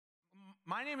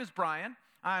My name is Brian.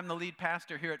 I'm the lead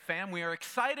pastor here at FAM. We are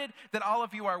excited that all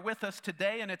of you are with us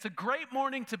today, and it's a great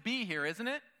morning to be here, isn't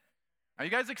it? Are you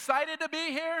guys excited to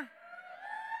be here?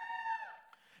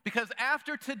 Because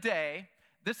after today,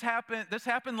 this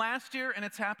happened last year, and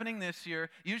it's happening this year.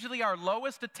 Usually our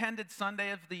lowest attended Sunday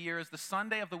of the year is the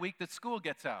Sunday of the week that school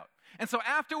gets out. And so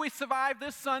after we survive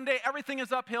this Sunday, everything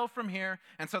is uphill from here,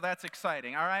 and so that's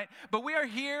exciting, all right? But we are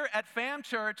here at FAM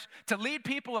Church to lead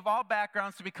people of all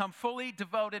backgrounds to become fully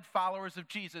devoted followers of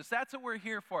Jesus. That's what we're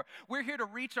here for. We're here to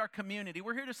reach our community.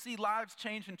 We're here to see lives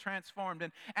changed and transformed.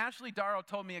 And Ashley Darrow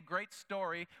told me a great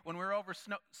story when we were over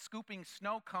scooping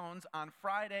snow cones on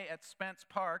Friday at Spence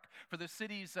Park for the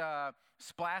city's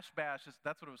Splash Bash,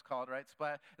 that's what it was called, right?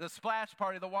 The splash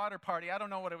party, the water party, I don't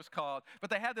know what it was called.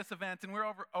 But they had this event, and we were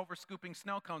over scooping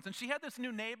snow cones. And she had this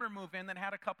new neighbor move in that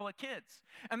had a couple of kids.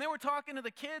 And they were talking to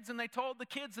the kids, and they told the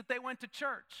kids that they went to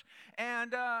church.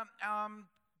 And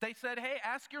they said, hey,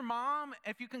 ask your mom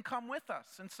if you can come with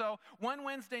us. And so one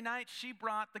Wednesday night, she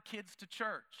brought the kids to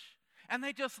church. And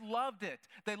they just loved it.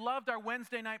 They loved our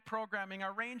Wednesday night programming,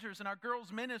 our Rangers and our girls'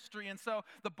 ministry. And so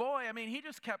the boy, he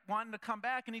just kept wanting to come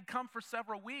back, and he'd come for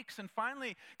several weeks. And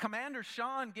finally, Commander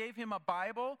Sean gave him a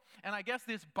Bible, and I guess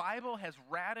this Bible has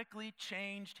radically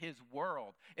changed his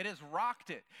world. It has rocked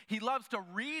it. He loves to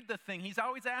read the thing. He's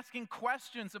always asking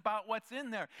questions about what's in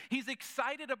there. He's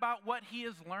excited about what he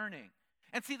is learning.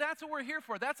 And see, that's what we're here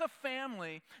for. That's a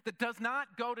family that does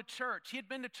not go to church. He had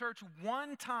been to church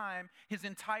one time his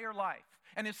entire life,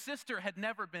 and his sister had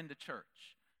never been to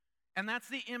church. And that's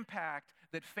the impact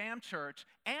that FAM Church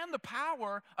and the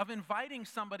power of inviting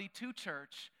somebody to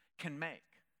church can make.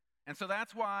 And so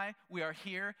that's why we are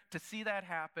here to see that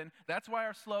happen. That's why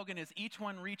our slogan is Each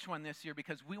One Reach One this year,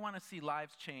 because we want to see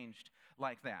lives changed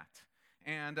like that.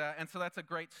 And so that's a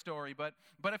great story. But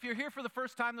if you're here for the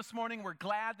first time this morning, we're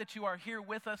glad that you are here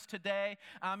with us today.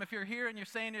 If you're here and you're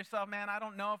saying to yourself, man, I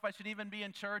don't know if I should even be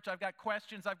in church. I've got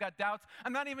questions. I've got doubts.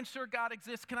 I'm not even sure God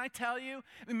exists. Can I tell you,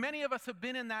 many of us have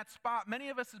been in that spot. Many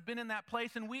of us have been in that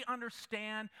place, and we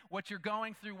understand what you're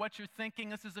going through, what you're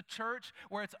thinking. This is a church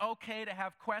where it's okay to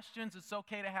have questions. It's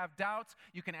okay to have doubts.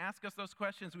 You can ask us those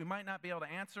questions. We might not be able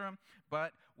to answer them,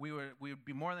 but we would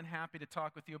be more than happy to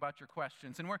talk with you about your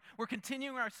questions. And we're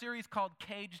continuing our series called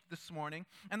Caged this morning.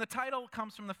 And the title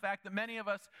comes from the fact that many of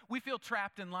us, we feel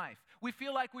trapped in life. We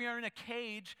feel like we are in a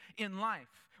cage in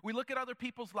life. We look at other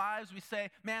people's lives, we say,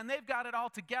 man, they've got it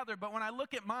all together. But when I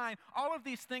look at mine, all of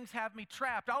these things have me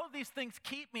trapped. All of these things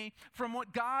keep me from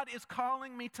what God is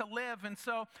calling me to live. And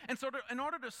so in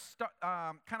order to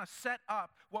kind of set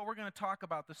up what we're going to talk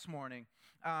about this morning,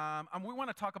 we want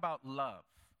to talk about love,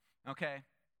 okay?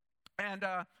 And,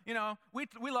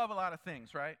 we love a lot of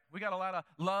things, right? We got a lot of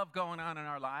love going on in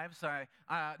our lives.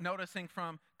 Noticing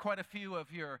from quite a few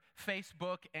of your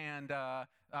Facebook and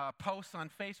posts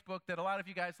on Facebook that a lot of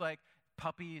you guys like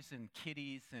puppies and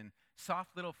kitties and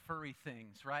soft little furry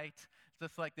things, right?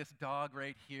 Just like this dog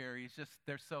right here.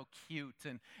 They're so cute.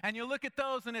 And you look at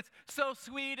those, and it's so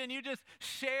sweet, and you just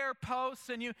share posts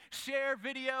and you share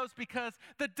videos because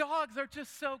the dogs are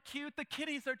just so cute. The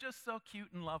kitties are just so cute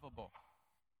and lovable.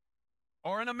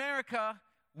 Or in America,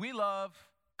 we love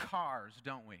cars,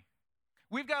 don't we?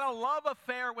 We've got a love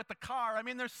affair with the car.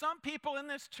 There's some people in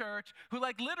this church who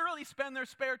literally spend their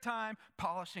spare time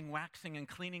polishing, waxing, and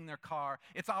cleaning their car.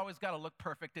 It's always got to look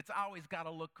perfect. It's always got to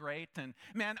look great. And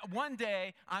man, one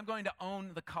day I'm going to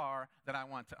own the car that I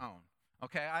want to own.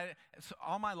 Okay, so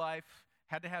all my life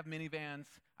had to have minivans.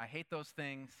 I hate those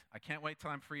things. I can't wait till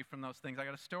I'm free from those things. I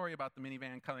got a story about the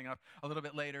minivan coming up a little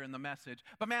bit later in the message.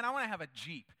 But man, I want to have a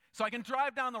Jeep. So I can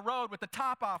drive down the road with the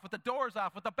top off, with the doors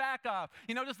off, with the back off,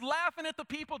 just laughing at the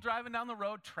people driving down the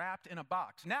road trapped in a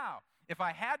box. Now, if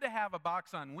I had to have a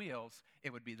box on wheels,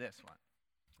 it would be this one.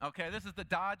 Okay, this is the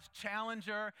Dodge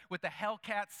Challenger with the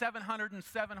Hellcat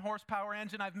 707 horsepower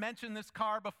engine. I've mentioned this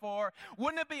car before.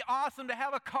 Wouldn't it be awesome to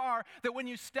have a car that when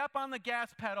you step on the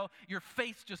gas pedal, your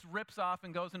face just rips off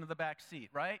and goes into the back seat,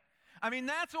 right?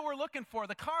 That's what we're looking for.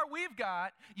 The car we've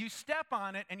got, you step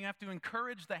on it, and you have to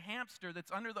encourage the hamster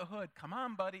that's under the hood. Come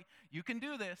on, buddy. You can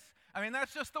do this.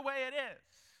 That's just the way it is.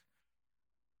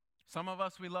 Some of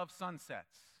us, we love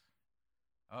sunsets.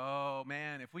 Oh,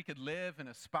 man, if we could live in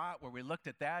a spot where we looked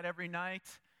at that every night,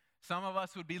 some of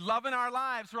us would be loving our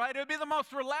lives, right? It would be the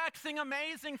most relaxing,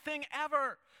 amazing thing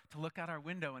ever to look out our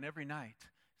window and every night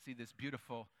see this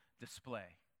beautiful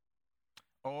display.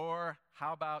 Or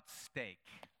how about steak?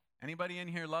 Anybody in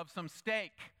here love some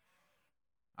steak?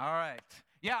 All right.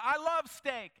 Yeah, I love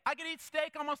steak. I can eat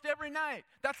steak almost every night.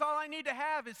 That's all I need to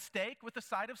have is steak with a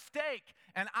side of steak.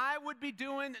 And I would be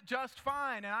doing just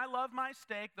fine. And I love my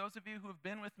steak. Those of you who have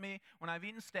been with me when I've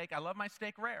eaten steak, I love my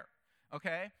steak rare.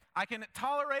 Okay? I can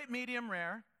tolerate medium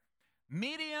rare.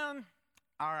 Medium,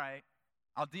 all right,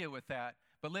 I'll deal with that.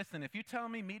 But listen, if you tell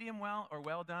me medium well or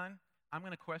well done, I'm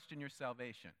going to question your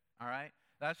salvation. All right?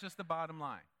 That's just the bottom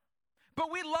line.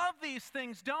 But we love these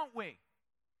things, don't we?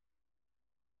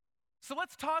 So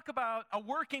let's talk about a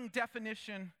working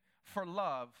definition for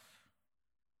love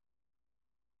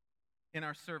in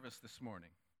our service this morning.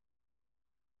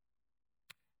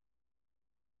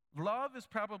 Love is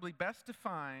probably best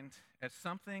defined as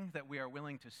something that we are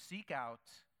willing to seek out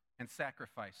and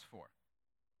sacrifice for.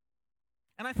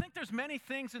 And I think there's many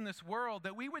things in this world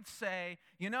that we would say,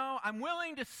 I'm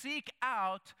willing to seek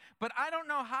out, but I don't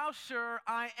know how sure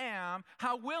I am,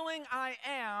 how willing I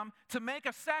am to make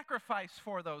a sacrifice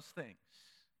for those things.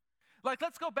 Like,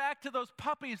 let's go back to those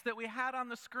puppies that we had on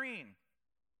the screen.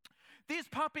 These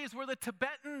puppies were the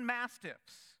Tibetan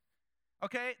Mastiffs.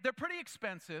 Okay, they're pretty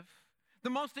expensive.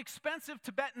 The most expensive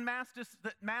Tibetan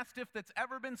Mastiff that's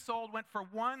ever been sold went for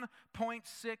 $1.6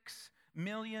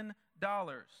 million.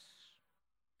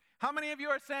 How many of you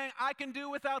are saying, I can do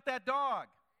without that dog?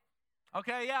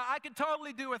 Okay, yeah, I could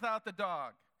totally do without the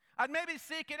dog. I'd maybe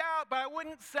seek it out, but I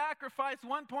wouldn't sacrifice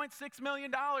 $1.6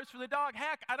 million for the dog.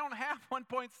 Heck, I don't have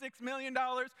 $1.6 million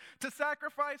to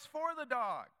sacrifice for the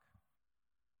dog.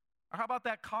 Or how about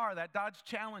that car, that Dodge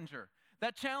Challenger?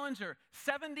 That Challenger,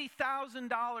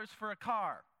 $70,000 for a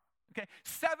car. Okay,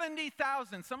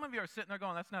 $70,000. Some of you are sitting there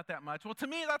going, that's not that much. Well, to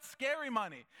me, that's scary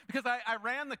money because I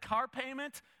ran the car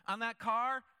payment on that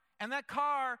car, and that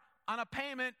car on a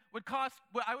payment would cost,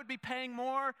 I would be paying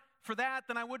more for that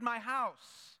than I would my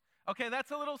house. Okay, that's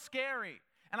a little scary.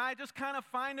 And I just kind of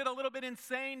find it a little bit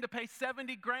insane to pay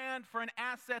 $70,000 for an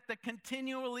asset that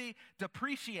continually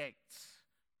depreciates.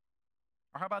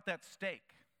 Or how about that steak?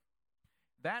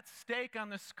 That steak on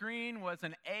the screen was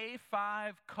an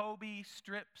A5 Kobe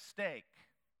strip steak.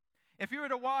 If you were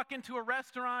to walk into a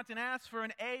restaurant and ask for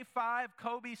an A5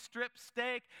 Kobe strip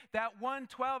steak, that one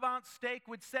 12-ounce steak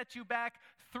would set you back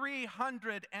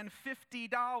 $350.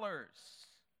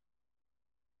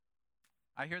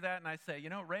 I hear that and I say,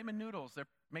 Ramen noodles, they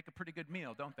make a pretty good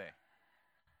meal, don't they?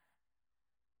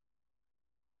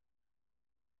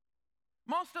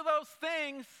 Most of those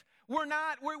things,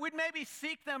 we'd maybe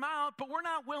seek them out, but we're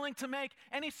not willing to make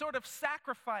any sort of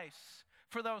sacrifice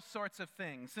for those sorts of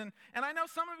things. And I know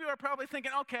some of you are probably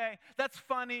thinking, okay, that's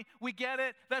funny, we get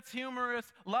it, that's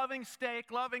humorous, loving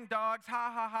steak, loving dogs,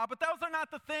 ha, ha, ha, but those are not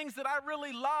the things that I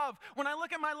really love. When I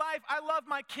look at my life, I love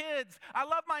my kids, I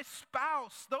love my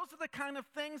spouse. Those are the kind of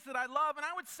things that I love, and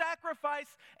I would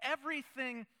sacrifice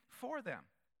everything for them.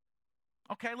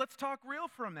 Okay, let's talk real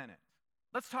for a minute.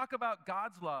 Let's talk about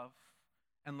God's love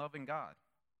and loving God.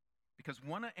 Because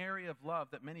one area of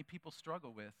love that many people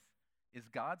struggle with is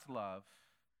God's love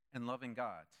and loving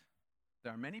God.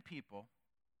 There are many people,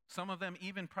 some of them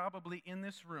even probably in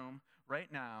this room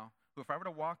right now, who if I were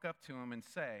to walk up to them and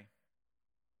say,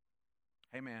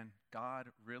 hey man, God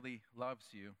really loves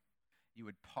you, you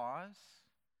would pause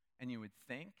and you would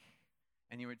think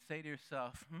and you would say to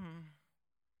yourself,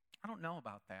 I don't know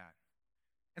about that.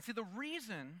 And see, the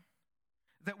reason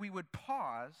that we would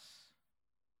pause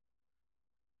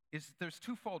is there's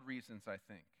twofold reasons, I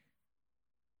think.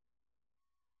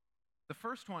 The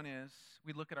first one is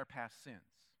we look at our past sins.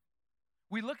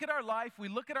 We look at our life, we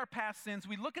look at our past sins,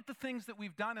 we look at the things that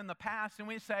we've done in the past, and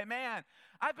we say, man,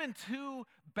 I've been too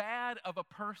bad of a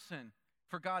person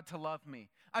for God to love me.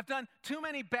 I've done too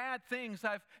many bad things.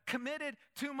 I've committed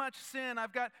too much sin.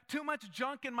 I've got too much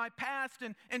junk in my past,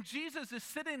 and Jesus is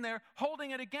sitting there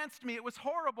holding it against me. It was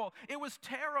horrible. It was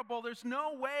terrible. There's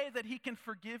no way that he can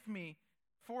forgive me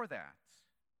for that.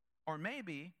 Or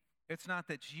maybe it's not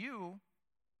that you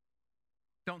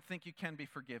don't think you can be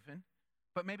forgiven,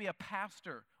 but maybe a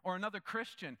pastor or another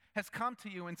Christian has come to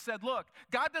you and said, look,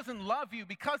 God doesn't love you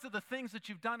because of the things that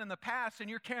you've done in the past, and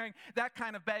you're carrying that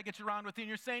kind of baggage around with you, and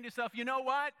you're saying to yourself, you know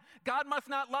what? God must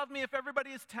not love me if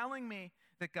everybody is telling me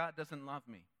that God doesn't love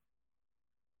me.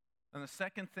 And the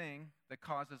second thing that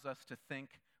causes us to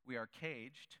think we are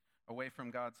caged away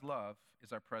from God's love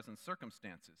is our present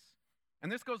circumstances.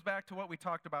 And this goes back to what we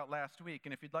talked about last week.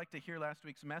 And if you'd like to hear last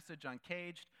week's message on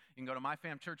Caged, you can go to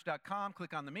myfamchurch.com,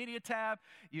 click on the media tab.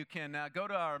 You can go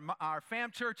to our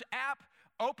Fam Church app,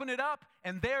 open it up,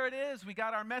 and there it is. We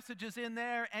got our messages in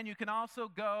there. And you can also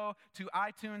go to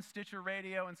iTunes, Stitcher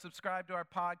Radio, and subscribe to our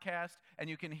podcast, and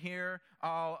you can hear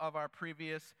all of our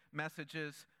previous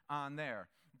messages on there.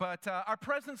 But our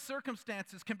present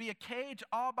circumstances can be a cage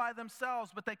all by themselves,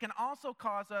 but they can also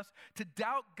cause us to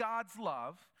doubt God's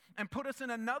love and put us in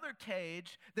another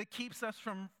cage that keeps us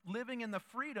from living in the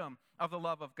freedom of the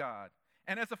love of God.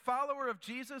 And as a follower of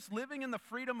Jesus, living in the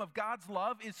freedom of God's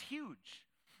love is huge.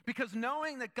 Because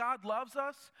knowing that God loves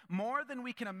us more than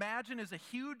we can imagine is a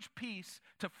huge piece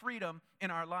to freedom in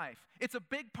our life. It's a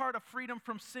big part of freedom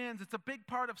from sins. It's a big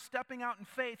part of stepping out in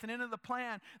faith and into the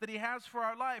plan that He has for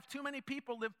our life. Too many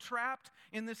people live trapped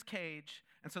in this cage.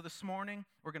 And so this morning,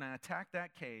 we're going to attack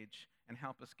that cage and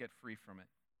help us get free from it.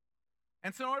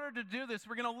 And so in order to do this,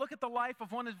 we're going to look at the life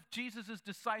of one of Jesus'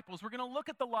 disciples. We're going to look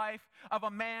at the life of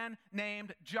a man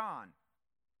named John.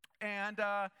 And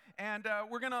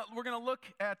we're gonna look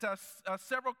at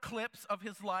several clips of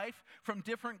his life from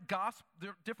different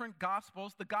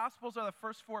Gospels. The Gospels are the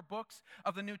first 4 books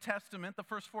of the New Testament, the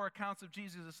first 4 accounts of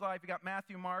Jesus' life. You got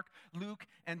Matthew, Mark, Luke,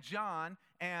 and John.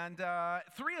 And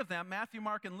 3 of them, Matthew,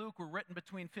 Mark, and Luke, were written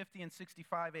between 50 and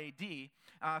 65 A.D.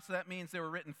 So that means they were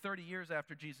written 30 years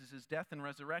after Jesus' death and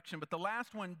resurrection. But the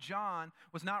last one, John,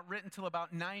 was not written until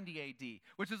about 90 A.D.,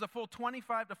 which is a full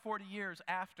 25 to 40 years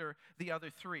after the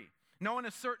other 3. No one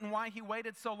is certain why he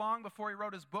waited so long before he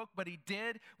wrote his book, but he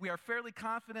did. We are fairly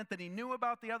confident that he knew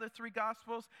about the other 3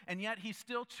 Gospels, and yet he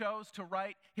still chose to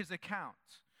write his account.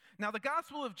 Now, the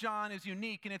Gospel of John is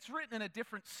unique, and it's written in a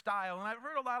different style. And I've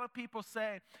heard a lot of people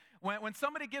say, when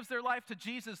somebody gives their life to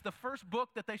Jesus, the first book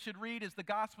that they should read is the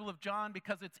Gospel of John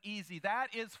because it's easy.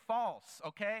 That is false,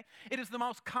 okay? It is the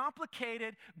most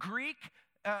complicated Greek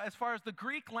as far as the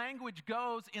Greek language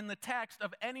goes in the text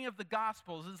of any of the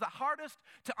Gospels. It's the hardest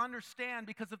to understand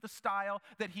because of the style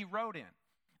that he wrote in.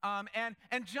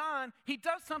 And John, he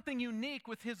does something unique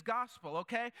with his gospel,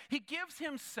 okay? He gives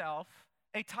himself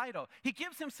a title. He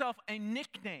gives himself a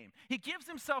nickname. He gives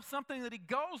himself something that he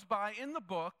goes by in the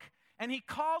book, and he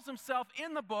calls himself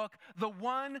in the book the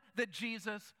one that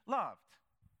Jesus loved.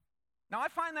 Now, I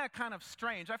find that kind of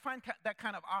strange. I find that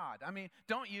kind of odd. I mean,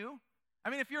 don't you? I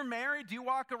mean, if you're married, do you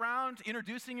walk around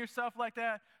introducing yourself like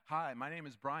that? Hi, my name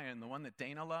is Brian, the one that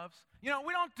Dana loves. You know,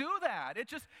 we don't do that.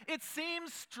 It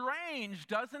seems strange,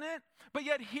 doesn't it? But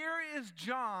yet here is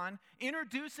John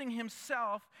introducing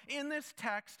himself in this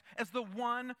text as the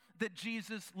one that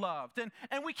Jesus loved.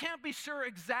 And we can't be sure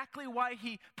exactly why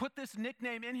he put this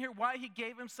nickname in here, why he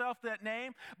gave himself that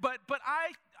name, but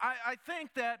I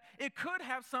think that it could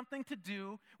have something to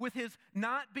do with his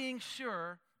not being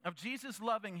sure of Jesus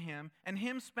loving him and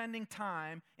him spending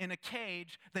time in a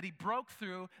cage that he broke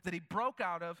through, that he broke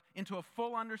out of into a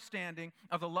full understanding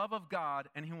of the love of God,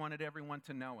 and he wanted everyone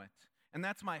to know it. And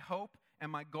that's my hope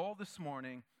and my goal this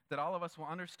morning, that all of us will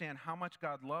understand how much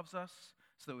God loves us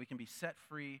so that we can be set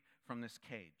free from this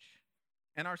cage.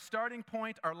 And our starting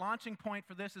point, our launching point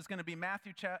for this is going to be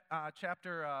Matthew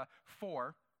chapter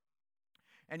 4.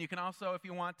 And you can also, if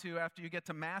you want to, after you get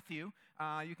to Matthew,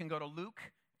 you can go to Luke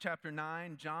chapter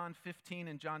 9, John 15,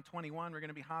 and John 21. We're going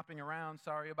to be hopping around.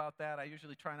 Sorry about that. I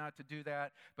usually try not to do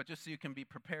that, but just so you can be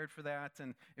prepared for that.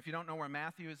 And if you don't know where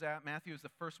Matthew is at, Matthew is the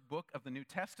first book of the New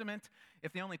Testament.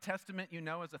 If the only testament you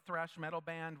know is a thrash metal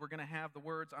band, we're going to have the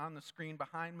words on the screen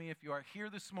behind me. If you are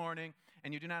here this morning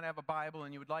and you do not have a Bible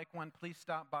and you would like one, please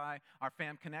stop by our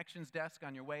Fam Connections desk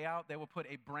on your way out. They will put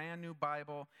a brand new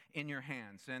Bible in your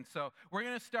hands. And so we're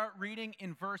going to start reading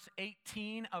in verse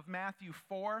 18 of Matthew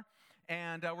 4.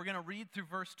 And we're going to read through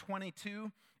verse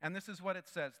 22, and this is what it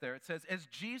says there. It says, "As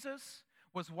Jesus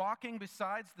was walking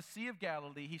beside the Sea of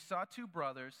Galilee, he saw 2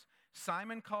 brothers,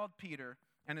 Simon called Peter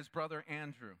and his brother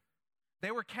Andrew.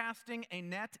 They were casting a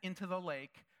net into the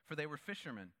lake, for they were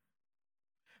fishermen.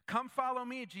 'Come follow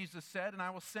me,' Jesus said, 'and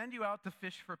I will send you out to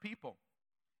fish for people.'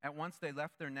 At once they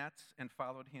left their nets and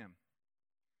followed him.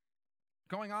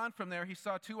 Going on from there, he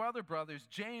saw 2 other brothers,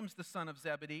 James the son of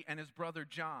Zebedee and his brother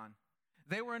John.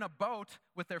 They were in a boat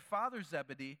with their father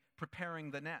Zebedee,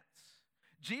 preparing the nets.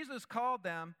 Jesus called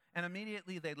them, and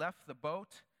immediately they left the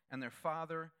boat and their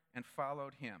father and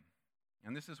followed him."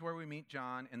 And this is where we meet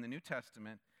John in the New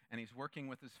Testament, and he's working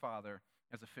with his father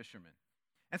as a fisherman.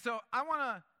 And so I want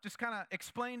to just kind of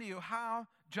explain to you how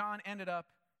John ended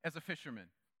up as a fisherman,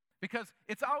 because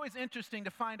it's always interesting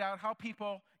to find out how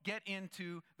people get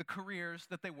into the careers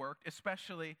that they worked,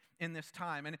 especially in this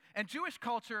time. And Jewish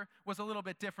culture was a little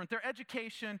bit different. Their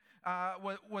education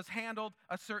was handled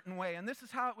a certain way, and this is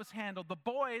how it was handled. The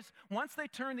boys, once they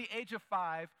turned the age of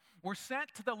 5, were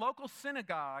sent to the local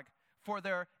synagogue for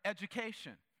their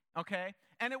education, okay?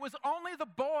 And it was only the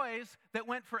boys that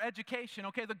went for education,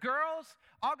 okay? The girls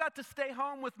all got to stay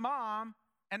home with mom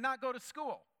and not go to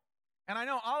school. And I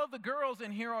know all of the girls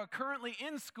in here who are currently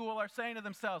in school are saying to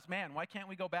themselves, man, why can't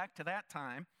we go back to that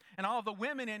time? And all of the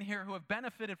women in here who have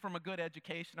benefited from a good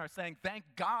education are saying, thank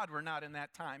God we're not in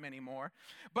that time anymore.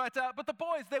 But the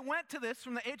boys, they went to this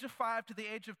from the age of 5 to the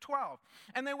age of 12.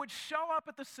 And they would show up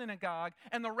at the synagogue,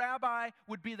 and the rabbi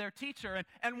would be their teacher.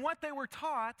 And what they were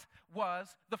taught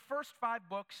was the first 5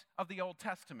 books of the Old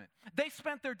Testament. They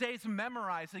spent their days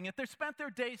memorizing it. They spent their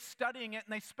days studying it,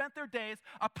 and they spent their days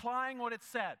applying what it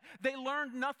said. They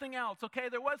learned nothing else, okay?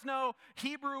 There was no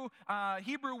Hebrew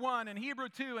 1 and Hebrew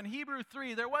 2 and Hebrew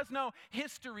 3. There was no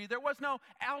history. There was no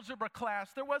algebra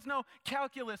class. There was no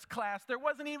calculus class. There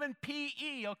wasn't even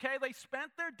PE, okay? They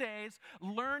spent their days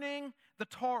learning the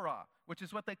Torah, which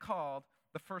is what they called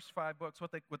the first 5 books,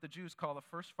 what the Jews call the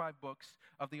first 5 books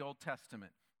of the Old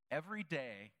Testament, every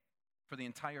day for the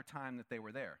entire time that they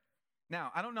were there.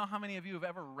 Now, I don't know how many of you have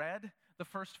ever read the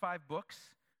first 5 books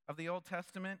of the Old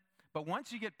Testament, but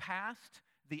once you get past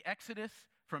the Exodus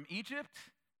from Egypt,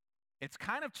 it's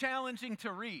kind of challenging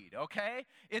to read, okay?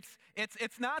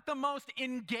 It's not the most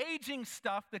engaging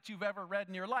stuff that you've ever read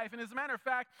in your life. And as a matter of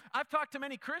fact, I've talked to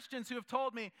many Christians who have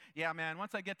told me, yeah, man,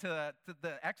 once I get to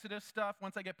the Exodus stuff,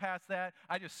 once I get past that,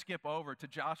 I just skip over to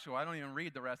Joshua. I don't even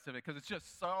read the rest of it because it's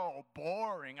just so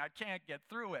boring. I can't get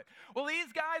through it. Well,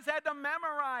 these guys had to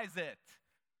memorize it.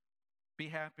 Be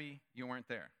happy you weren't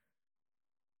there.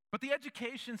 But the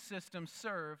education system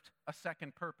served a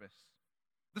second purpose.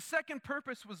 The second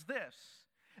purpose was this: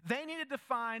 they needed to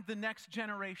find the next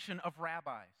generation of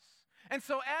rabbis. And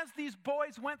so as these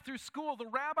boys went through school, the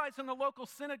rabbis in the local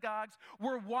synagogues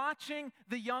were watching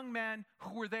the young men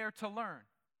who were there to learn.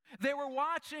 They were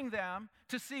watching them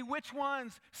to see which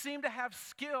ones seemed to have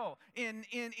skill in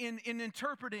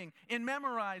interpreting, in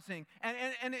memorizing, and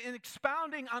in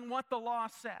expounding on what the law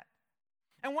said.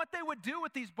 And what they would do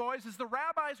with these boys is the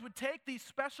rabbis would take these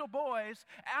special boys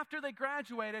after they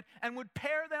graduated and would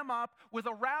pair them up with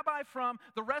a rabbi from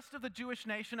the rest of the Jewish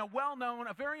nation, a well-known,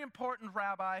 a very important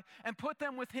rabbi, and put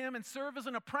them with him and serve as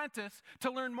an apprentice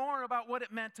to learn more about what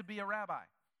it meant to be a rabbi.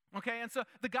 Okay, and so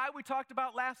the guy we talked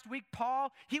about last week,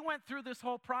 Paul, he went through this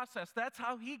whole process. That's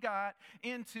how he got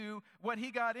into what he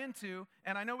got into.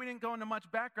 And I know we didn't go into much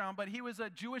background, but he was a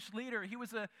Jewish leader. He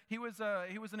was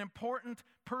an important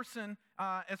person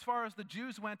as far as the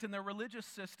Jews went in their religious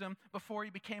system before he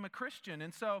became a Christian.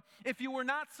 And so if you were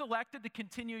not selected to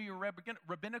continue your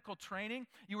rabbinical training,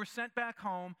 you were sent back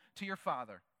home to your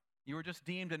father. You were just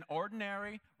deemed an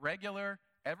ordinary, regular,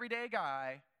 everyday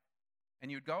guy, and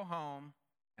you'd go home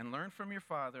and learn from your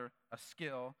father a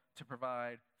skill to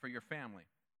provide for your family.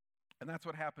 And that's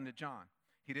what happened to John.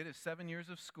 He did his 7 years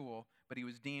of school, but he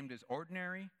was deemed as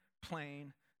ordinary,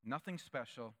 plain, nothing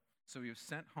special, so he was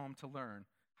sent home to learn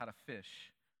how to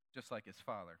fish, just like his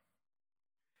father.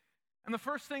 And the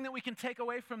first thing that we can take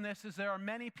away from this is there are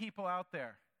many people out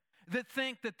there that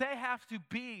think that they have to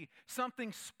be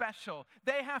something special.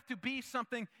 They have to be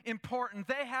something important.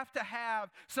 They have to have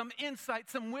some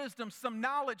insight, some wisdom, some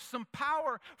knowledge, some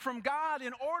power from God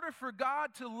in order for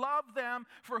God to love them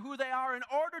for who they are, in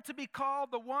order to be called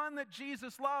the one that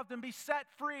Jesus loved and be set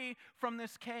free from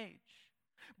this cage.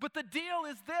 But the deal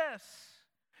is this: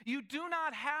 you do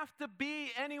not have to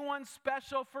be anyone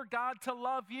special for God to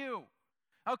love you.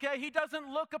 Okay, he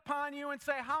doesn't look upon you and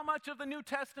say, how much of the New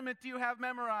Testament do you have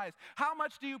memorized? How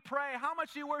much do you pray? How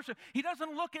much do you worship? He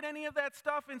doesn't look at any of that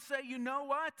stuff and say, you know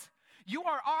what? You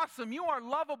are awesome. You are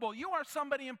lovable. You are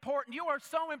somebody important. You are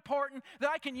so important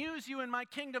that I can use you in my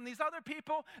kingdom. These other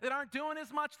people that aren't doing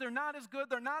as much, they're not as good,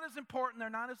 they're not as important, they're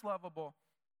not as lovable.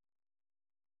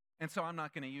 And so I'm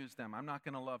not going to use them. I'm not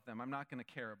going to love them. I'm not going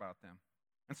to care about them.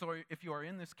 And so if you are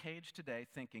in this cage today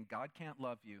thinking God can't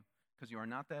love you because you are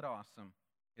not that awesome,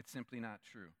 it's simply not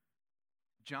true.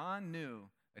 John knew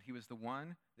that he was the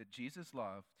one that Jesus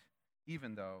loved,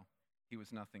 even though he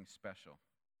was nothing special.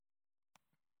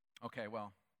 Okay,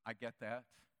 well, I get that.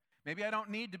 Maybe I don't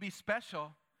need to be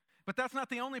special, but that's not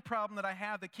the only problem that I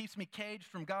have that keeps me caged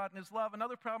from God and his love.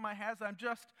 Another problem I have is I'm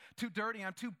just too dirty.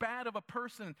 I'm too bad of a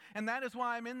person, and that is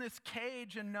why I'm in this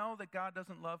cage and know that God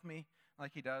doesn't love me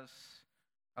like he does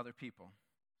other people.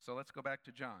 So let's go back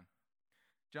to John.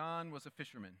 John was a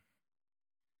fisherman.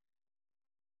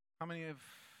 How many of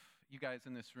you guys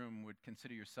in this room would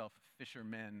consider yourself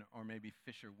fishermen or maybe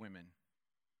fisherwomen?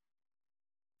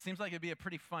 Seems like it'd be a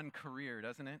pretty fun career,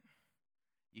 doesn't it?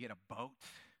 You get a boat,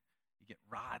 you get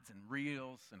rods and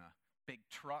reels and a big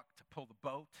truck to pull the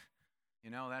boat.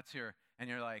 You know, and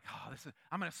you're like,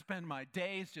 I'm going to spend my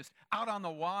days just out on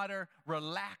the water,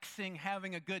 relaxing,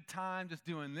 having a good time, just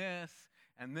doing this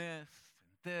and this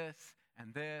and this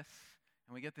and this.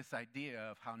 And we get this idea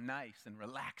of how nice and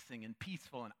relaxing and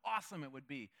peaceful and awesome it would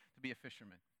be to be a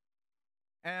fisherman.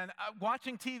 And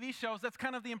watching TV shows, that's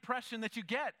kind of the impression that you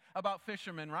get about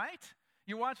fishermen, right?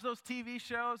 You watch those TV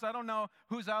shows. I don't know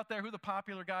who's out there, who the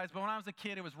popular guys, but when I was a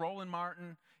kid, it was Roland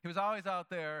Martin. He was always out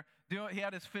there he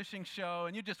had his fishing show,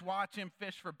 and you just watch him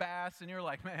fish for bass, and you're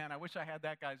like, man, I wish I had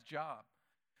that guy's job.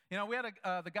 You know, we had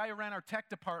the guy who ran our tech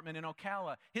department in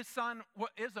Ocala. His son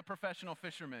is a professional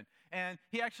fisherman, and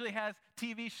he actually has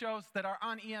TV shows that are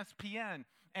on ESPN.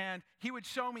 And he would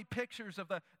show me pictures of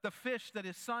the fish that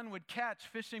his son would catch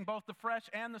fishing both the fresh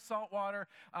and the saltwater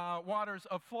waters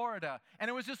of Florida. And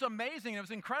it was just amazing. It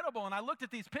was incredible. And I looked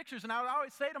at these pictures, and I would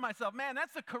always say to myself, man,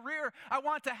 that's the career I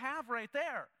want to have right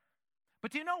there.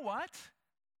 But do you know what?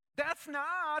 That's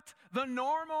not the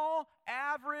normal,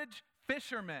 average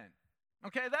fisherman.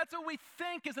 Okay, that's what we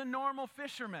think is a normal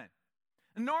fisherman.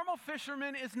 A normal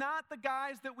fisherman is not the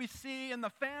guys that we see in the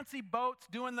fancy boats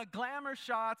doing the glamour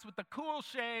shots with the cool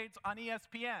shades on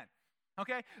ESPN.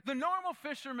 Okay? The normal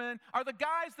fishermen are the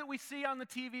guys that we see on the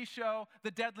TV show,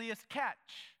 The Deadliest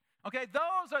Catch. Okay?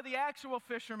 Those are the actual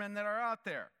fishermen that are out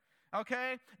there.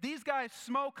 Okay? These guys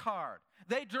smoke hard.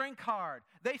 They drink hard.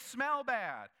 They smell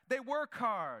bad. They work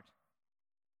hard.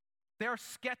 They are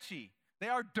sketchy. They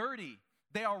are dirty.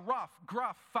 They are rough,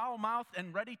 gruff, foul-mouthed,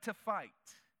 and ready to fight.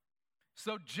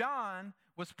 So John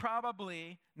was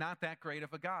probably not that great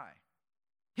of a guy.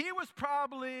 He was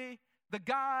probably the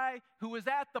guy who was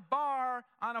at the bar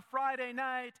on a Friday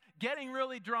night, getting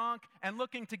really drunk and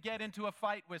looking to get into a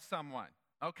fight with someone,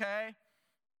 okay?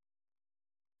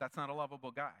 That's not a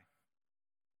lovable guy.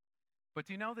 But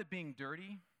do you know that being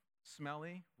dirty,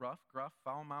 smelly, rough, gruff,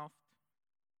 foul-mouthed,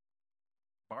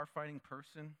 bar-fighting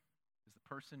person is the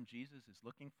person Jesus is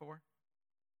looking for?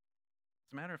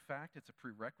 As a matter of fact, it's a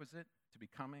prerequisite to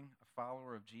becoming a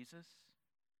follower of Jesus.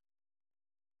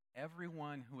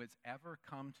 Everyone who has ever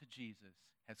come to Jesus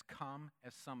has come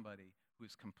as somebody who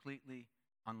is completely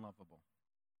unlovable.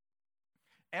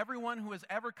 Everyone who has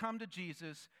ever come to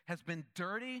Jesus has been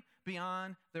dirty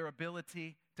beyond their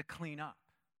ability to clean up.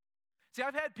 See,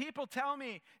 I've had people tell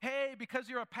me, hey, because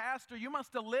you're a pastor, you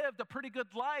must have lived a pretty good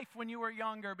life when you were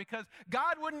younger because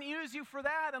God wouldn't use you for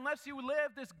that unless you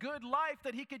lived this good life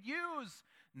that he could use.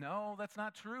 No, that's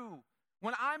not true.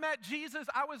 When I met Jesus,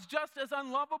 I was just as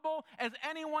unlovable as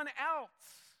anyone else.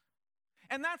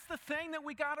 And that's the thing that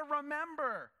we got to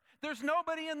remember. There's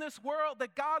nobody in this world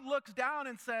that God looks down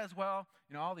and says, well,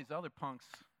 you know, all these other punks,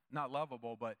 not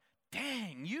lovable, but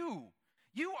dang, you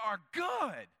are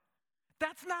good.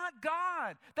 That's not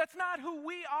God. That's not who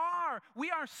we are.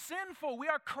 We are sinful. We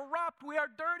are corrupt. We are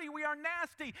dirty. We are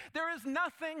nasty. There is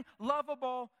nothing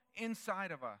lovable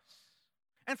inside of us.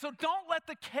 And so don't let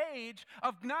the cage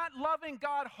of not loving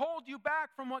God hold you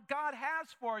back from what God has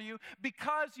for you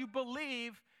because you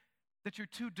believe that you're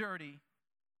too dirty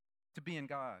to be in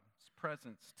God's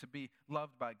presence, to be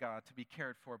loved by God, to be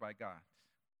cared for by God.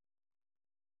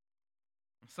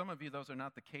 Some of you, those are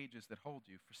not the cages that hold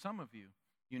you. For some of you,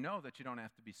 you know that you don't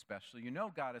have to be special. You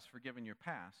know God has forgiven your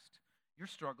past. Your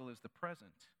struggle is the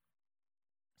present.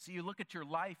 See, you look at your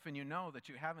life and you know that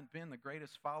you haven't been the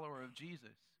greatest follower of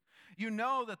Jesus. You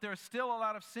know that there's still a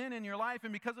lot of sin in your life,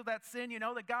 and because of that sin, you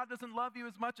know that God doesn't love you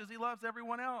as much as he loves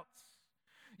everyone else.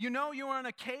 You know you are in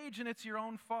a cage and it's your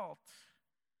own fault.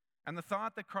 And the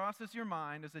thought that crosses your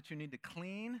mind is that you need to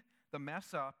clean the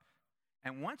mess up,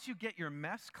 and once you get your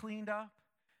mess cleaned up,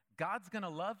 God's going to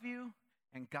love you,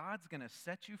 and God's going to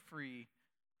set you free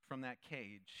from that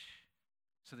cage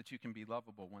so that you can be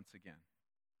lovable once again.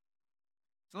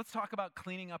 So let's talk about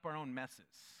cleaning up our own messes.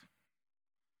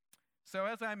 So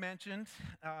as I mentioned,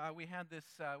 we had this.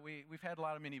 We've had a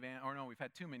lot of minivans, or no, we've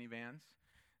had two minivans.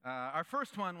 Our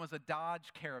first one was a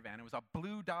Dodge Caravan. It was a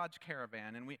blue Dodge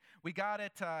Caravan, and we got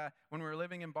it when we were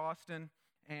living in Boston,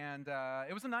 and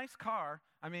it was a nice car.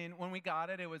 I mean, when we got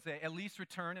it, it was a lease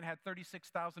return. It had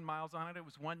 36,000 miles on it. It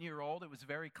was 1 year old. It was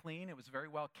very clean. It was very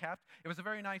well kept. It was a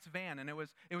very nice van, and it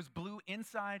was blue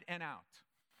inside and out.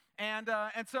 And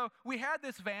so we had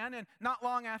this van, and not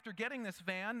long after getting this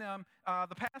van,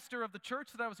 the pastor of the church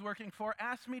that I was working for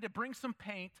asked me to bring some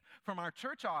paint from our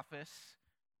church office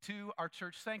to our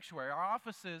church sanctuary. Our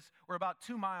offices were about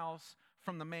 2 miles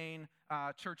from the main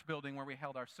church building where we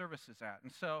held our services at.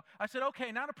 And so I said,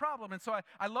 okay, not a problem. And so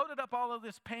I loaded up all of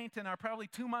this paint in our probably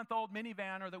 2-month-old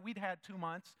minivan, or that we'd had 2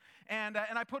 months, and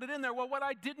I put it in there. Well, what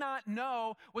I did not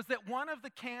know was that one of the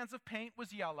cans of paint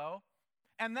was yellow,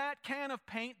 and that can of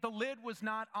paint, the lid was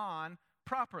not on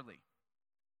properly.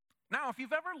 Now, if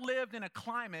you've ever lived in a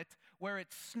climate where it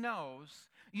snows,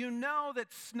 you know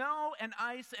that snow and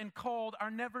ice and cold are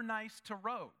never nice to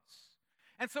roads.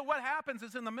 And so what happens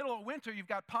is in the middle of winter, you've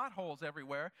got potholes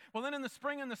everywhere. Well, then in the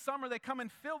spring and the summer, they come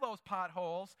and fill those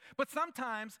potholes. But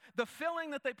sometimes the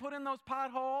filling that they put in those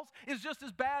potholes is just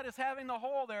as bad as having the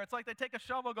hole there. It's like they take a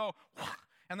shovel, go,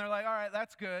 and they're like, all right,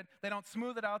 that's good. They don't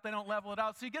smooth it out. They don't level it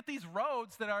out. So you get these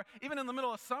roads that are, even in the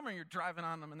middle of summer, you're driving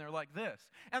on them, and they're like this.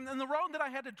 And then the road that I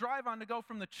had to drive on to go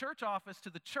from the church office to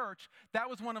the church, that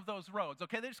was one of those roads,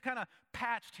 okay? They just kind of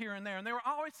patched here and there. And they were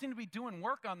always seemed to be doing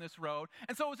work on this road.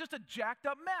 And so it was just a jacked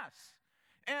up mess.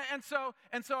 And so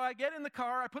I get in the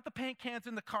car, I put the paint cans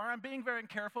in the car. I'm being very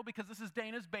careful because this is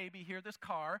Dana's baby here, this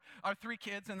car, our 3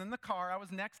 kids, and then the car. I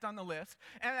was next on the list.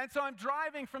 And so I'm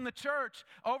driving from the church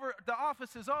over, the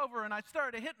office is over, and I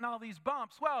started hitting all these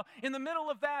bumps. Well, in the middle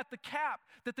of that, the cap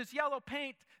that this yellow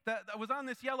paint, that was on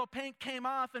this yellow paint came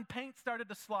off, and paint started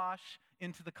to slosh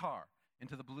into the car,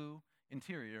 into the blue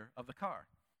interior of the car.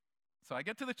 So I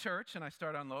get to the church, and I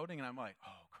start unloading, and I'm like,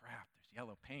 oh, crap, there's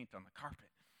yellow paint on the carpet.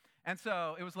 And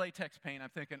so it was latex paint.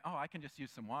 I'm thinking, oh, I can just use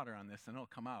some water on this and it'll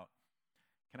come out.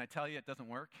 Can I tell you it doesn't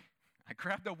work? I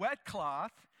grabbed a wet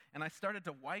cloth and I started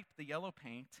to wipe the yellow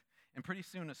paint, and pretty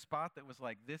soon a spot that was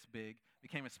like this big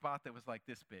became a spot that was like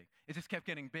this big. It just kept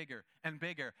getting bigger and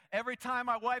bigger. Every time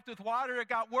I wiped with water, it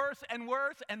got worse and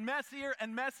worse and messier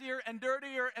and messier and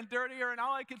dirtier and dirtier, and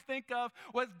all I could think of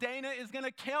was Dana is going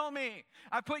to kill me.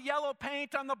 I put yellow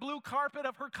paint on the blue carpet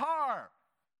of her car.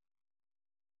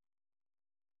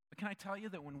 But can I tell you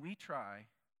that when we try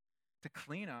to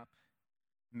clean up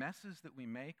messes that we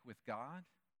make with God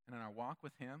and in our walk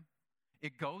with Him,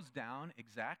 it goes down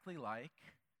exactly like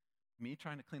me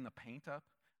trying to clean the paint up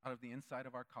out of the inside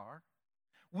of our car?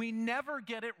 We never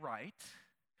get it right.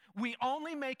 We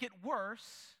only make it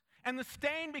worse, and the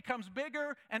stain becomes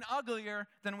bigger and uglier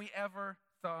than we ever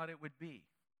thought it would be.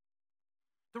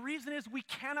 The reason is we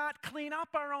cannot clean up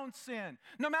our own sin.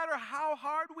 No matter how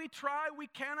hard we try, we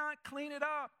cannot clean it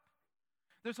up.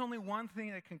 There's only one thing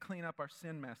that can clean up our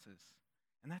sin messes,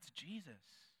 and that's Jesus.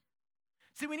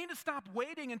 See, we need to stop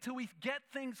waiting until we get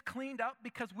things cleaned up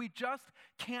because we just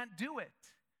can't do it.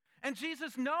 And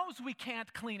Jesus knows we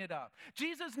can't clean it up.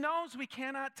 Jesus knows we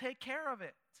cannot take care of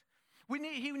it.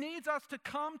 He needs us to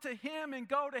come to Him and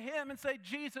go to Him and say,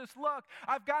 Jesus, look,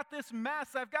 I've got this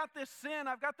mess, I've got this sin,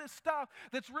 I've got this stuff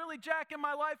that's really jacking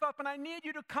my life up, and I need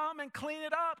you to come and clean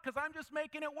it up because I'm just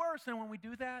making it worse. And when we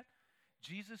do that,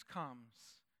 Jesus comes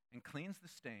and cleans the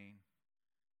stain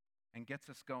and gets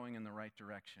us going in the right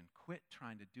direction. Quit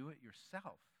trying to do it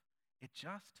yourself. It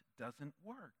just doesn't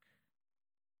work.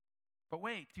 But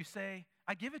wait, you say,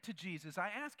 I give it to Jesus. I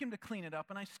ask Him to clean it up,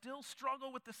 and I still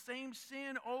struggle with the same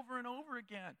sin over and over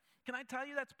again. Can I tell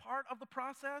you that's part of the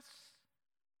process?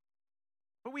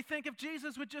 But we think if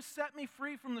Jesus would just set me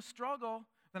free from the struggle,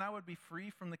 then I would be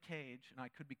free from the cage, and I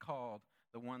could be called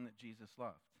the one that Jesus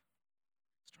loved.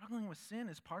 Struggling with sin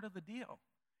is part of the deal.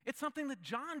 It's something that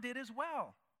John did as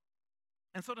well.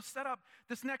 And so to set up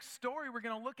this next story we're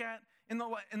going to look at in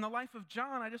the life of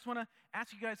John, I just want to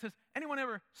ask you guys, has anyone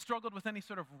ever struggled with any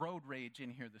sort of road rage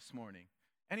in here this morning?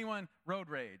 Anyone road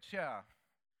rage? Yeah.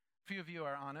 A few of you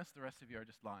are honest. The rest of you are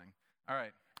just lying. All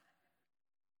right.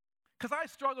 Because I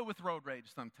struggle with road rage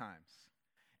sometimes.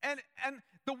 And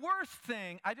the worst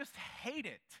thing, I just hate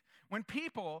it. When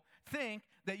people think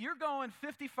that you're going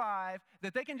 55,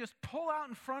 that they can just pull out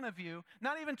in front of you,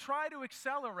 not even try to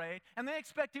accelerate, and they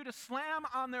expect you to slam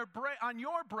on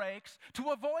your brakes to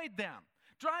avoid them.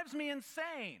 Drives me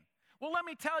insane. Well, let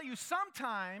me tell you,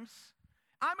 sometimes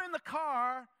I'm in the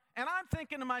car and I'm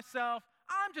thinking to myself,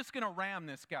 I'm just going to ram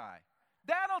this guy.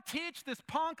 That'll teach this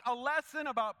punk a lesson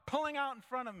about pulling out in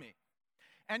front of me.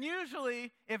 And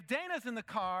usually, if Dana's in the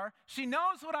car, she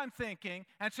knows what I'm thinking,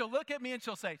 and she'll look at me and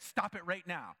she'll say, stop it right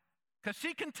now, because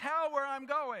she can tell where I'm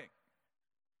going.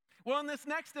 Well, in this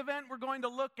next event we're going to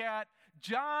look at,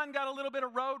 John got a little bit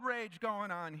of road rage going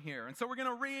on here. And so we're going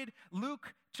to read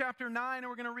Luke chapter 9, and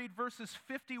we're going to read verses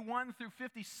 51 through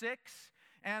 56.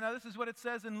 And this is what it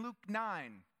says in Luke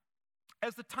 9.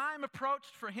 As the time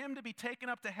approached for him to be taken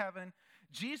up to heaven,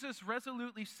 Jesus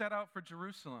resolutely set out for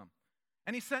Jerusalem.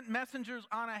 And he sent messengers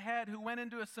on ahead who went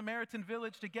into a Samaritan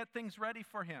village to get things ready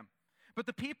for him. But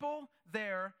the people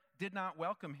there did not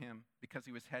welcome him because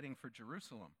he was heading for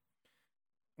Jerusalem.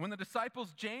 When the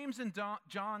disciples James and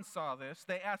John saw this,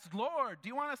 they asked, Lord, do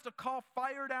you want us to call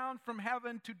fire down from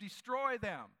heaven to destroy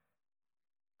them?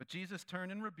 But Jesus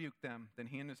turned and rebuked them. Then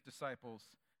he and his disciples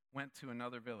went to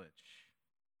another village.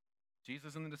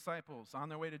 Jesus and the disciples on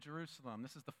their way to Jerusalem.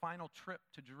 This is the final trip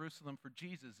to Jerusalem for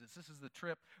Jesus. This is the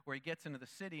trip where he gets into the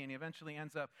city and he eventually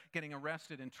ends up getting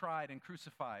arrested and tried and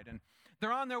crucified. And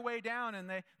they're on their way down and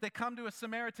they come to a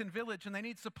Samaritan village and they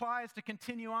need supplies to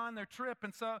continue on their trip.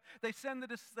 And so they send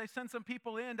some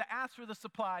people in to ask for the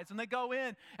supplies. And they go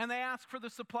in and they ask for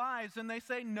the supplies and they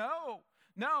say, no,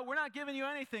 we're not giving you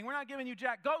anything. We're not giving you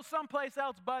jack. Go someplace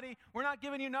else, buddy. We're not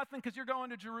giving you nothing because you're going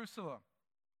to Jerusalem.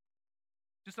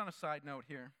 Just on a side note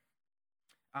here,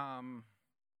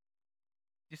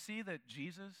 you see that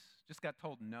Jesus just got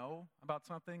told no about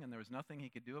something and there was nothing he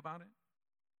could do about it?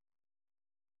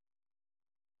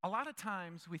 A lot of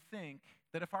times we think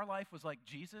that if our life was like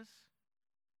Jesus,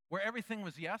 where everything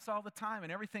was yes all the time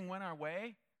and everything went our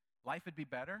way, life would be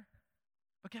better.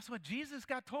 But guess what? Jesus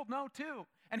got told no too,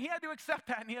 and he had to accept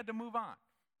that and he had to move on.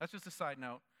 That's just a side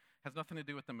note. Has nothing to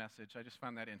do with the message. I just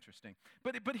found that interesting.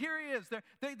 But here he is.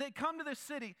 They come to this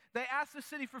city. They ask the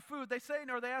city for food. They say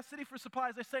no. They ask the city for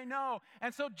supplies. They say no.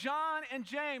 And so John and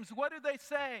James, what do they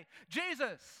say?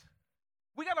 Jesus,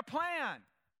 we got a plan.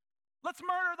 Let's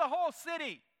murder the whole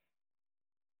city.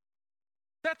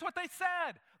 That's what they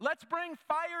said. Let's bring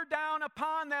fire down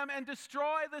upon them and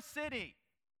destroy the city.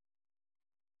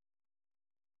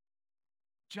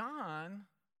 John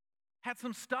had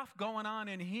some stuff going on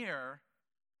in here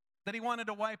that he wanted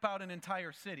to wipe out an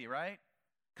entire city, right?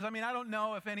 Because, I don't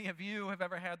know if any of you have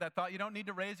ever had that thought. You don't need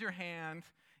to raise your hand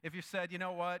if you said, you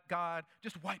know what, God,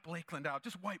 just wipe Lakeland out.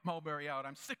 Just wipe Mulberry out.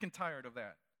 I'm sick and tired of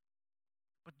that.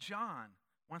 But John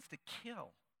wants to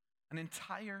kill an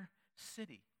entire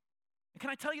city. And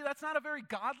can I tell you, that's not a very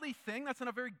godly thing. That's not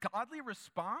a very godly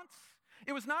response.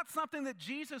 It was not something that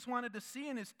Jesus wanted to see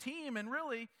in his team. And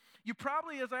really, you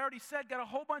probably, as I already said, got a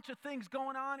whole bunch of things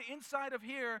going on inside of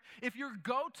here. If your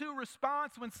go-to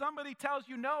response when somebody tells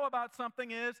you no about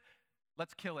something is,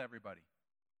 let's kill everybody.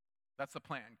 That's the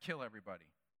plan, kill everybody.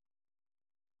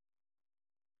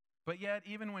 But yet,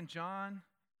 even when John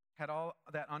had all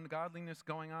that ungodliness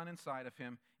going on inside of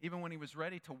him, even when he was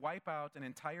ready to wipe out an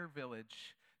entire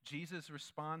village, Jesus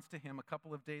responds to him a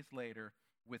couple of days later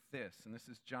with this, and this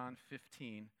is John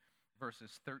 15,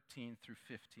 verses 13 through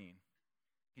 15.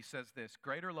 He says this,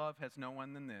 "Greater love has no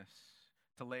one than this,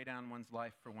 to lay down one's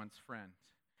life for one's friend.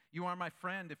 You are my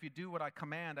friend if you do what I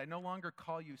command. I no longer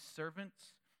call you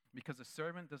servants, because a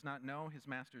servant does not know his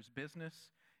master's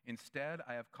business. Instead,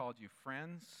 I have called you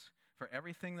friends, for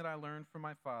everything that I learned from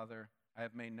my Father, I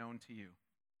have made known to you."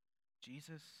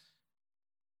 Jesus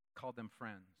called them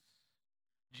friends.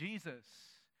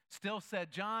 Jesus still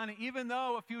said, John, even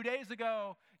though a few days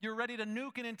ago you're ready to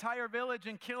nuke an entire village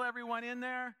and kill everyone in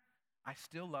there, I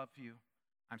still love you.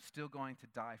 I'm still going to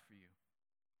die for you.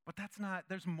 But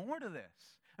there's more to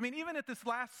this. Even at this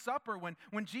Last Supper, when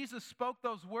Jesus spoke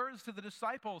those words to the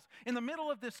disciples, in the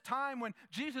middle of this time when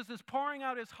Jesus is pouring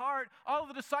out his heart, all of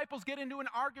the disciples get into an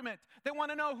argument. They want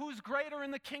to know who's greater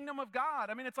in the kingdom of God.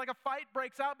 It's like a fight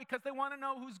breaks out because they want to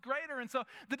know who's greater. And so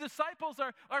the disciples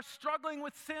are struggling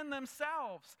with sin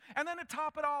themselves. And then to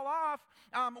top it all off,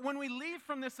 when we leave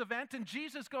from this event and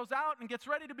Jesus goes out and gets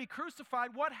ready to be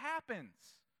crucified, what happens?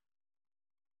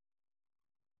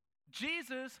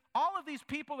 Jesus, all of these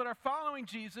people that are following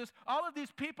Jesus, all of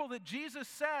these people that Jesus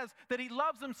says that he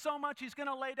loves them so much he's going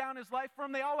to lay down his life for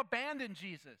them, they all abandon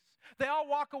Jesus. They all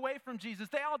walk away from Jesus.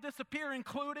 They all disappear,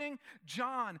 including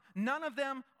John. None of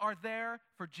them are there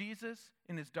for Jesus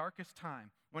in his darkest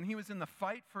time. When he was in the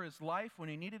fight for his life, when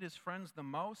he needed his friends the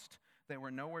most, they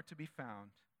were nowhere to be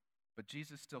found. But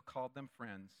Jesus still called them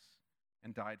friends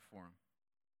and died for them.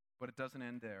 But it doesn't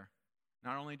end there.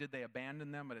 Not only did they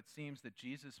abandon them, but it seems that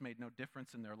Jesus made no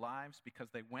difference in their lives because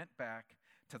they went back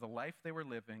to the life they were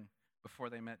living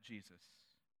before they met Jesus.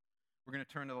 We're going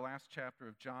to turn to the last chapter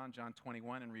of John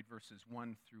 21, and read verses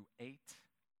 1 through 8.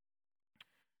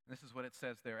 This is what it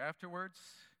says there. Afterwards,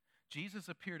 Jesus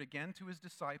appeared again to his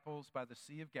disciples by the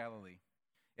Sea of Galilee.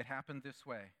 It happened this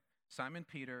way. Simon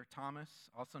Peter,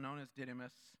 Thomas, also known as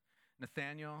Didymus,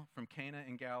 Nathanael from Cana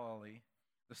in Galilee,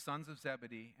 the sons of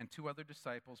Zebedee, and 2 other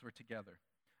disciples were together.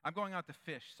 "I'm going out to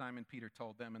fish," Simon Peter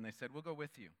told them, and they said, "We'll go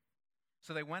with you."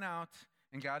 So they went out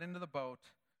and got into the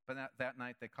boat, but that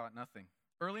night they caught nothing.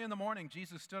 Early in the morning,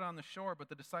 Jesus stood on the shore, but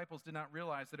the disciples did not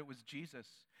realize that it was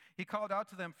Jesus. He called out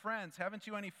to them, "Friends, haven't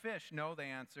you any fish?" "No," they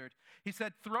answered. He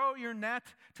said, "Throw your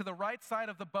net to the right side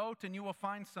of the boat and you will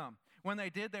find some." When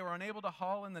they did, they were unable to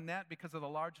haul in the net because of the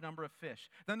large number of fish.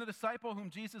 Then the disciple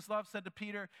whom Jesus loved said to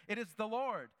Peter, "It is the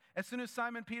Lord." As soon as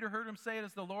Simon Peter heard him say, "It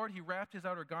is the Lord," he wrapped his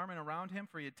outer garment around him,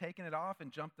 for he had taken it off,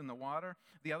 and jumped in the water.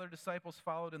 The other disciples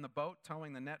followed in the boat,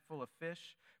 towing the net full of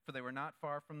fish, for they were not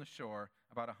far from the shore,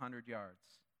 about 100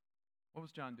 yards. What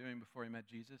was John doing before he met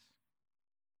Jesus?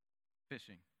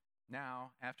 fishing.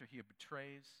 Now, after he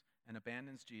betrays and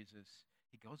abandons Jesus,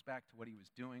 he goes back to what he was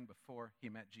doing before he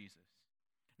met Jesus.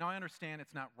 Now, I understand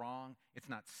it's not wrong, it's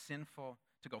not sinful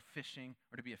to go fishing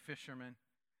or to be a fisherman,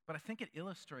 but I think it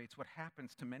illustrates what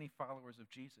happens to many followers of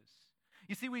Jesus.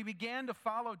 You see, we began to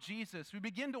follow Jesus. We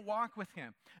begin to walk with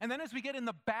him. And then as we get in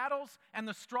the battles and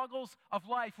the struggles of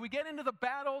life, we get into the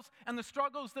battles and the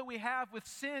struggles that we have with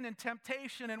sin and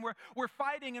temptation, and we're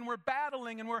fighting and we're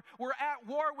battling and we're at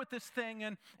war with this thing,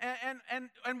 and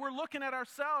we're looking at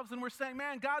ourselves and we're saying,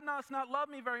 man, God must not love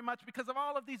me very much because of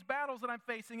all of these battles that I'm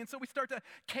facing. And so we start to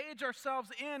cage ourselves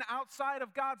in outside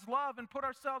of God's love and put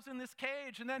ourselves in this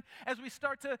cage. And then as we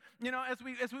start to,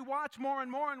 as we watch more and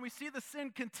more and we see the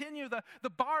sin continue, the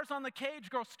bars on the cage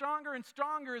grow stronger and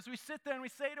stronger as we sit there and we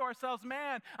say to ourselves,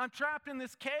 man, I'm trapped in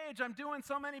this cage. I'm doing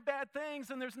so many bad things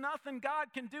and there's nothing God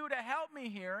can do to help me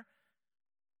here.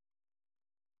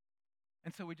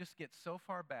 And so we just get so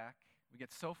far back, we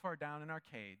get so far down in our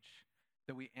cage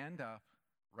that we end up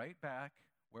right back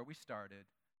where we started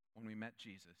when we met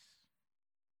Jesus.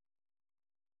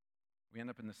 We end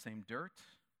up in the same dirt,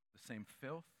 the same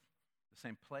filth, the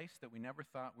same place that we never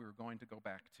thought we were going to go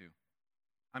back to.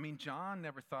 I mean, John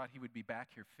never thought he would be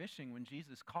back here fishing when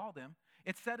Jesus called him.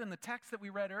 It said in the text that we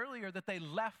read earlier that they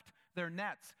left their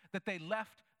nets, that they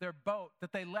left their boat,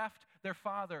 that they left their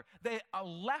father. They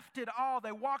left it all.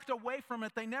 They walked away from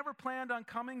it. They never planned on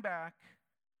coming back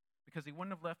because he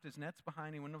wouldn't have left his nets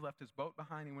behind. He wouldn't have left his boat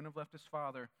behind. He wouldn't have left his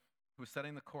father, who was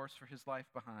setting the course for his life,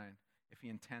 behind if he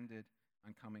intended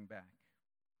on coming back.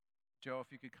 Joe,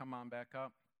 if you could come on back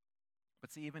up.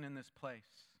 But see, even in this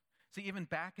place, even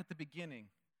back at the beginning,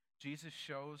 Jesus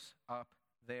shows up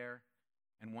there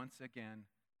and once again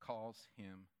calls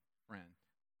him friend.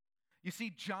 You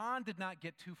see, John did not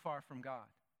get too far from God.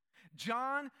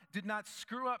 John did not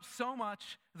screw up so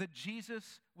much that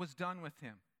Jesus was done with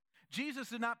him. Jesus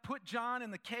did not put John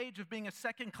in the cage of being a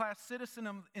second-class citizen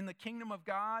in the kingdom of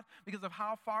God because of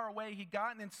how far away he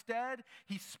got. And instead,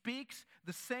 he speaks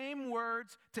the same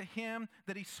words to him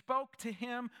that he spoke to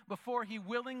him before he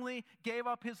willingly gave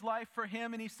up his life for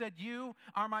him. And he said, "You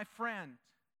are my friend."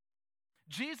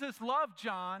 Jesus loved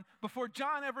John before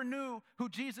John ever knew who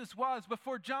Jesus was,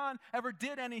 before John ever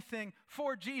did anything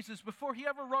for Jesus, before he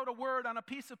ever wrote a word on a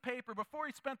piece of paper, before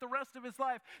he spent the rest of his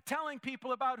life telling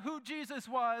people about who Jesus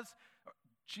was.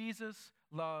 Jesus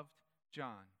loved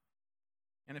John.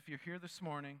 And if you're here this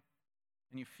morning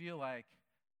and you feel like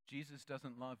Jesus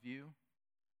doesn't love you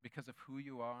because of who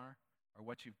you are or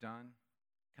what you've done,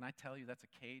 can I tell you that's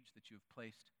a cage that you've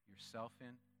placed yourself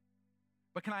in?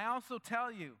 But can I also tell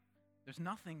you, there's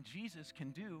nothing Jesus can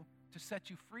do to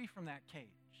set you free from that cage.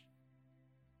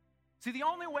 See, the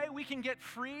only way we can get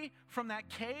free from that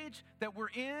cage that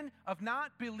we're in of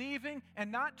not believing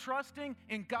and not trusting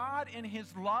in God and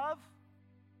his love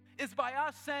is by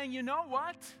us saying, you know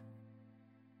what?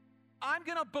 I'm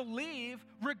going to believe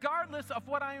regardless of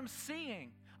what I am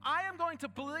seeing. I am going to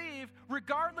believe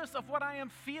regardless of what I am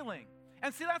feeling.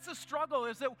 And see, that's the struggle,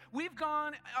 is that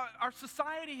our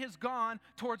society has gone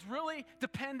towards really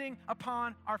depending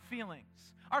upon our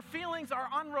feelings. Our feelings are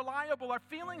unreliable. Our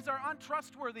feelings are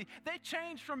untrustworthy. They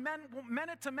change from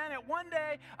minute to minute. One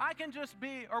minute I can just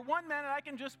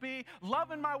be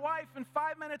loving my wife, and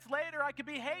 5 minutes later I could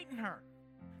be hating her.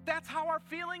 That's how our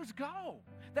feelings go.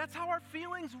 That's how our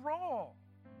feelings roll.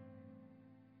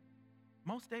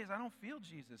 Most days I don't feel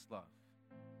Jesus' love.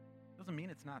 Doesn't mean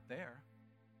it's not there.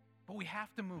 But we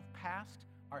have to move past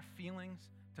our feelings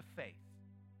to faith.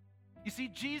 You see,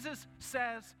 Jesus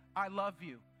says, I love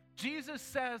you. Jesus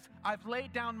says, I've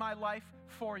laid down my life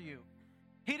for you.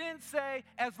 He didn't say,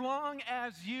 as long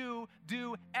as you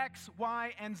do X,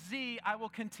 Y, and Z, I will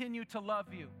continue to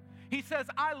love you. He says,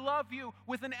 I love you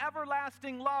with an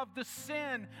everlasting love. The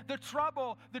sin, the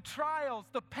trouble, the trials,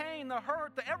 the pain, the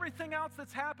hurt, everything else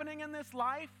that's happening in this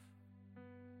life,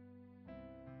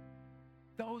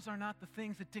 those are not the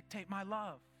things that dictate my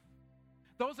love.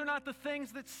 Those are not the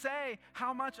things that say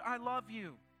how much I love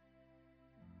you.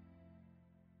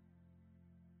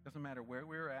 Doesn't matter where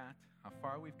we're at, how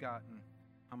far we've gotten,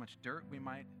 how much dirt we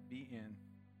might be in,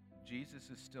 Jesus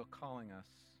is still calling us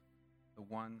the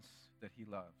ones that he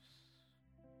loves.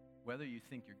 Whether you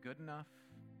think you're good enough,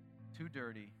 too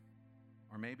dirty,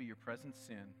 or maybe your present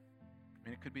sin, I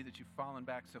mean, it could be that you've fallen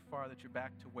back so far that you're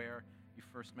back to where you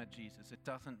first met Jesus. It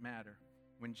doesn't matter.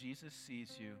 When Jesus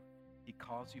sees you, he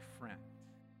calls you friend.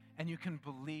 And you can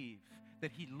believe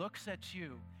that he looks at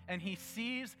you and he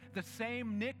sees the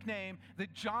same nickname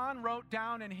that John wrote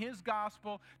down in his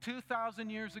gospel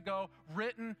 2,000 years ago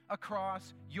written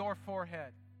across your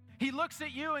forehead. He looks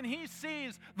at you and he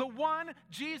sees the one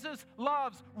Jesus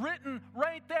loves written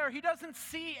right there. He doesn't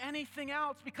see anything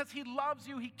else because He loves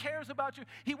you. He cares about you.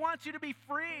 He wants you to be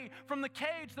free from the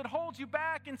cage that holds you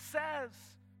back and says,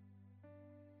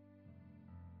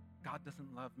 God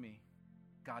doesn't love me.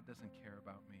 God doesn't care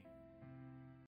about me.